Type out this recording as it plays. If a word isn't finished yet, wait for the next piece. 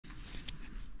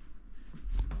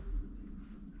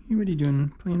What are you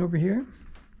doing? Playing over here?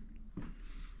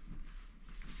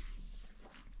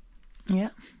 Yeah?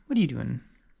 What are you doing?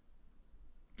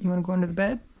 You want to go under the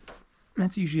bed?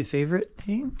 That's usually a favorite.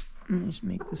 Hey, let me just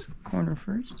make this corner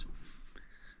first.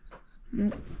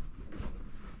 No.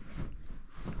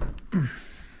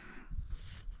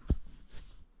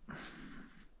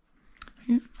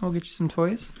 Here, I'll get you some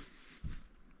toys.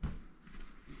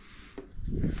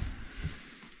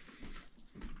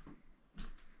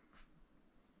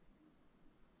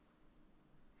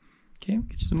 Okay, we'll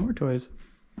get you some more toys.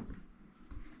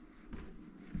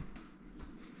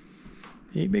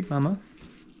 Hey, Big Mama.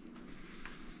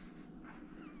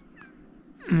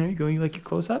 There you go. You like your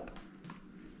close-up?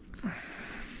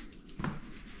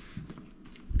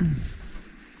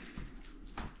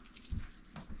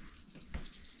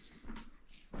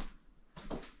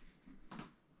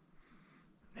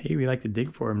 Hey, we like to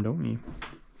dig for him, don't we?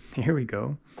 Here we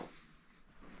go.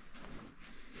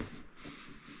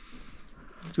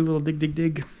 Let's do a little dig, dig,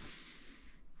 dig.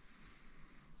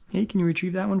 Hey, can you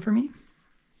retrieve that one for me?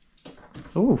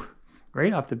 Oh,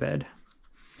 right off the bed.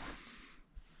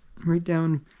 Right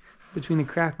down between the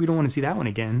crack. We don't want to see that one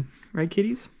again. Right,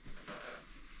 kitties?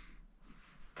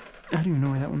 I don't even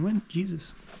know where that one went.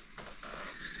 Jesus.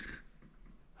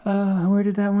 Where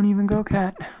did that one even go,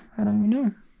 cat? I don't even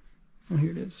know. Oh,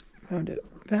 here it is. Found it.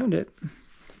 Found it.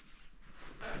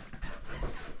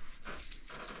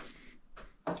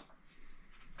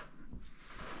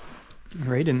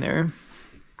 Right in there.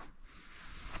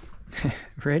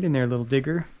 Right in there, little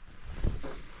digger.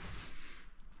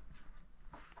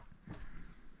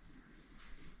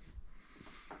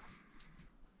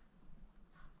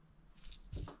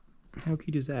 How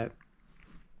cute is that?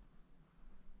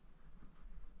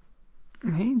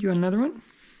 Hey, do you want another one?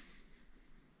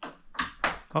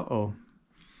 Uh-oh.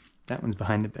 That one's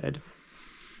behind the bed.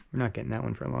 We're not getting that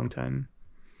one for a long time.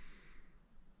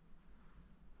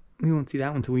 We won't see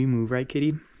that one till we move, right,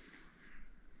 kitty?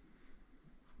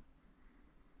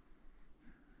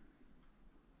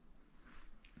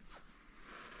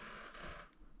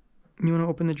 You want to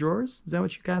open the drawers? Is that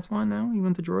what you guys want now? You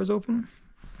want the drawers open?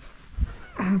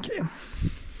 Okay.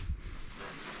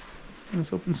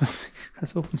 Let's open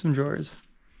some drawers.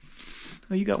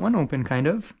 Oh, you got one open, kind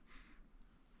of.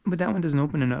 But that one doesn't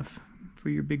open enough for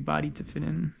your big body to fit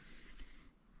in.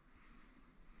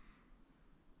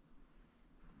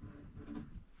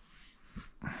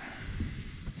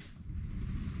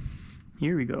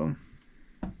 Here we go.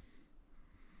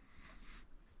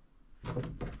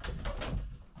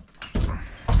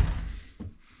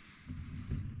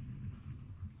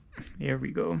 There we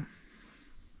go.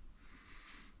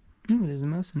 Oh, there's a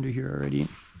mouse under here already.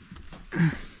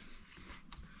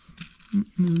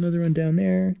 There's another one down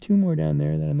there. Two more down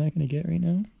there that I'm not going to get right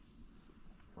now.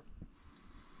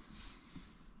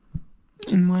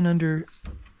 And one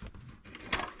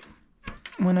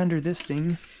under this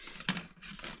thing.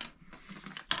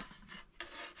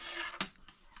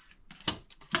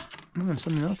 Oh, there's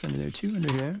something else under there too,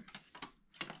 under here.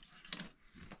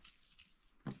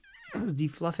 Let's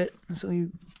defluff it so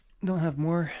you don't have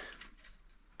more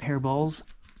hairballs.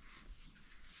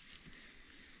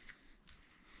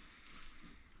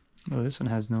 Oh, this one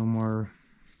has no more.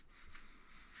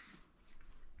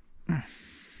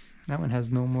 That one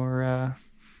has no more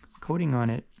coating on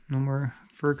it. No more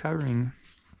fur covering.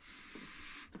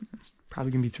 It's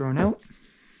probably going to be thrown out.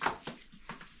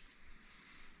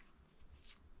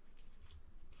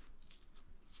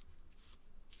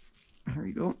 There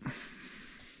we go.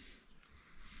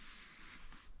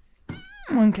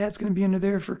 One cat's going to be under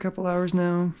there for a couple hours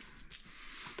now.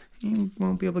 You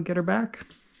won't be able to get her back.